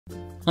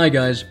Hi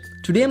guys,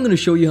 today I'm going to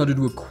show you how to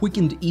do a quick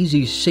and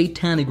easy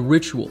satanic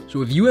ritual.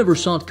 So if you ever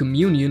sought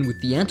communion with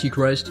the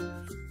Antichrist,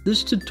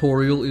 this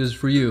tutorial is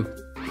for you.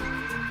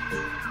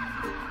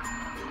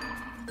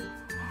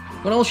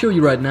 What I'll show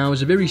you right now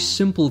is a very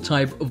simple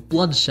type of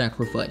blood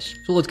sacrifice.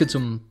 So let's get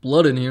some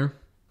blood in here.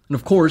 And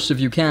of course, if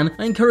you can,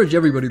 I encourage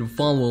everybody to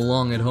follow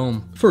along at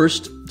home.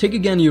 First, take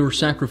again your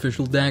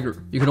sacrificial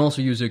dagger. You can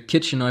also use a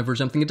kitchen knife or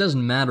something, it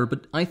doesn't matter,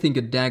 but I think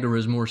a dagger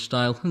has more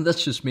style.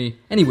 That's just me.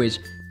 Anyways,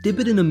 dip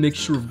it in a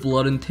mixture of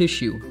blood and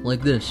tissue,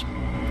 like this.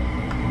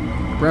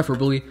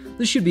 Preferably,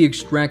 this should be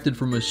extracted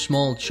from a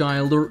small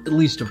child or at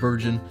least a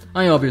virgin.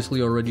 I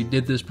obviously already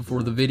did this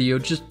before the video,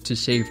 just to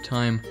save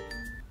time.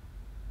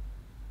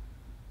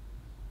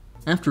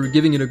 After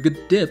giving it a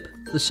good dip,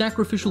 the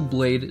sacrificial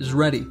blade is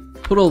ready.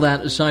 Put all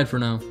that aside for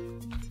now.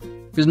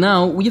 Because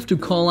now, we have to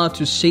call out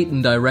to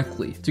Satan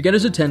directly. To get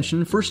his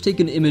attention, first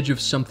take an image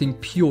of something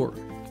pure.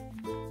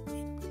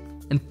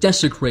 And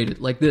desecrate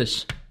it, like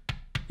this.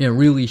 Yeah,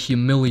 really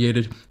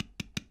humiliated.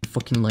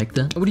 Fucking like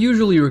that. I would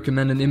usually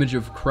recommend an image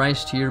of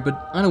Christ here,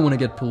 but I don't want to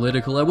get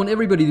political. I want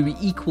everybody to be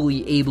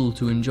equally able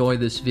to enjoy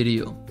this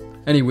video.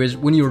 Anyways,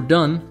 when you're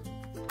done,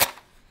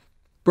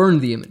 burn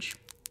the image.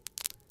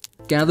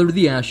 Gather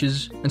the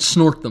ashes and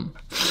snort them.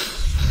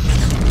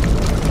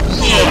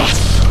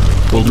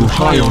 While you're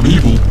high on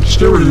evil,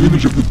 stare at an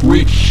image of the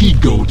great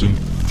he-goat and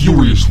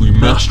furiously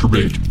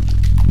masturbate.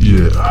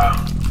 Yeah.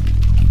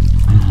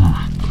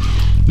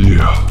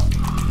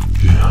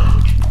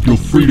 Feel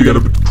free to get a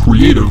bit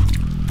creative.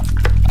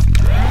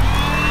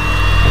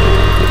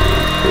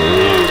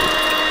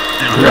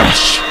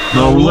 Yes!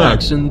 Now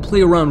relax and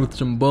play around with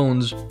some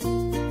bones.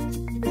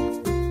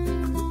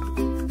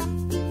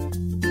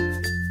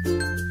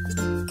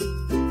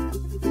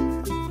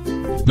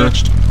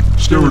 Next,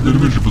 stare at an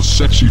image of a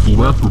sexy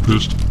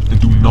philanthropist and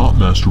do not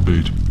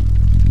masturbate.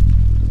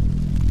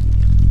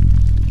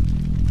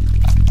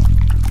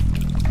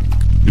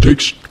 It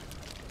takes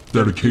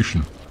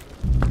dedication.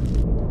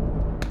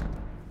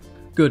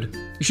 Good.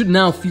 You should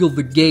now feel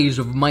the gaze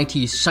of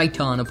mighty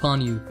Satan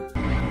upon you.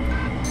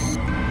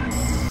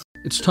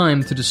 It's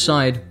time to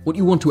decide what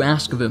you want to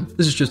ask of him.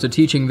 This is just a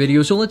teaching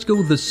video, so let's go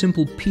with a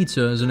simple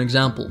pizza as an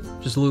example.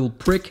 Just a little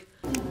prick,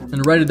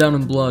 and write it down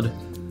in blood.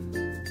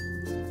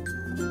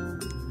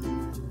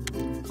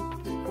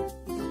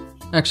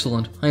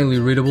 Excellent, highly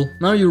readable.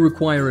 Now you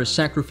require a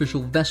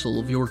sacrificial vessel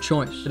of your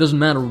choice. It doesn't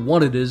matter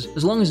what it is,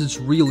 as long as it's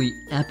really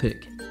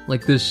epic.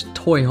 Like this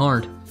toy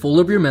heart. Fold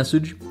up your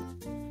message.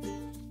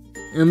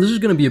 And this is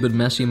gonna be a bit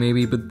messy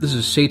maybe, but this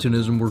is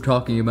Satanism we're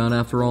talking about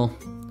after all.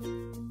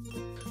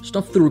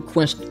 Stuff the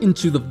request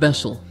into the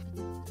vessel.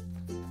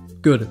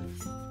 Good.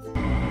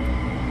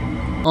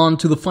 On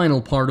to the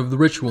final part of the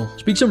ritual.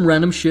 Speak some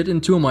random shit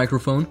into a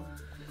microphone.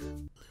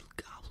 Little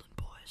goblin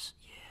boys,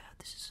 yeah,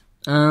 this is...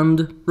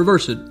 And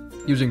reverse it,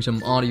 using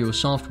some audio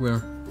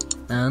software.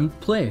 And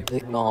play.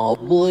 The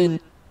goblin...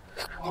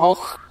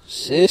 Oh,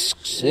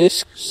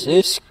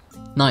 sisk.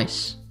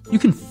 Nice. You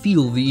can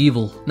feel the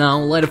evil. Now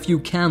light a few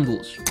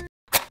candles.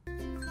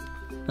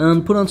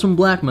 And put on some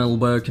black metal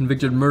by a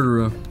convicted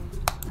murderer.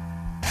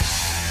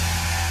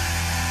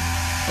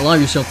 Allow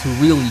yourself to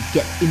really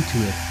get into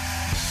it.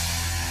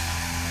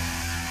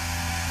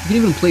 You can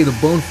even play the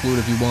bone flute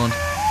if you want.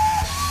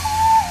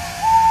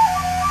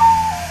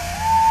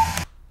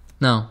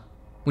 Now,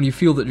 when you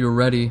feel that you're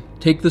ready,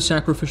 take the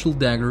sacrificial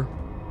dagger,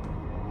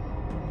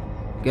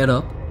 get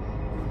up,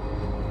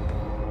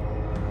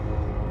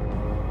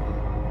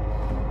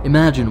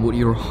 imagine what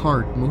your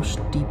heart most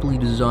deeply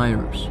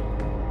desires,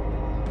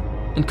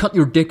 and cut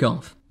your dick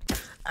off.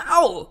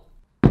 Ow!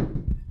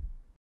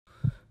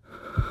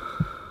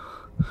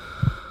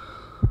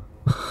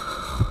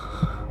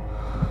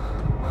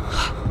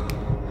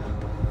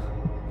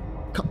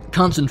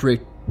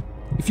 Concentrate.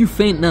 If you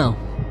faint now,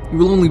 you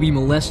will only be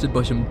molested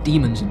by some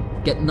demons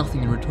and get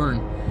nothing in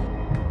return.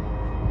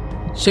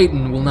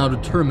 Satan will now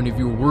determine if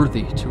you are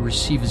worthy to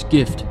receive his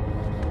gift.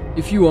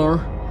 If you are,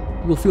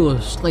 you will feel a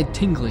slight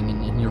tingling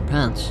in your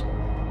pants.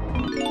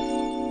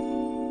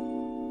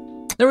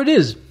 There it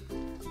is!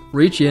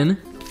 Reach in.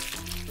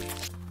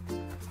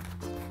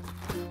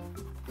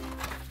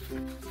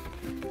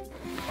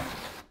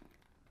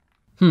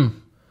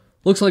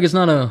 Looks like it's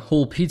not a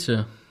whole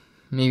pizza.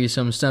 Maybe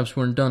some steps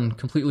weren't done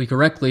completely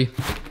correctly.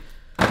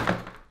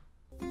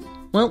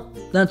 Well,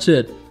 that's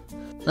it.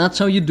 That's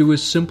how you do a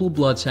simple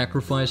blood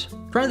sacrifice.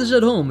 Try this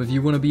at home if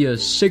you want to be a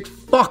sick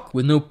fuck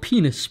with no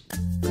penis. I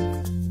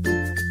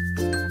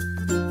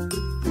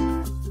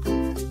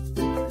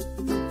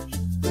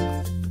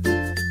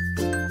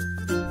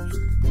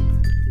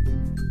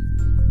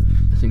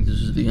think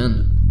this is the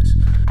end.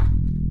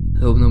 I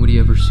hope nobody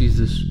ever sees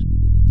this.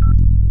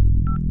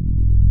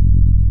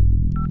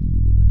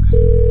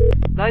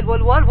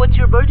 911, what's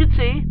your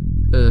emergency?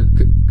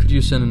 Could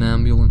you send an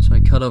ambulance? I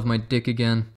cut off my dick again.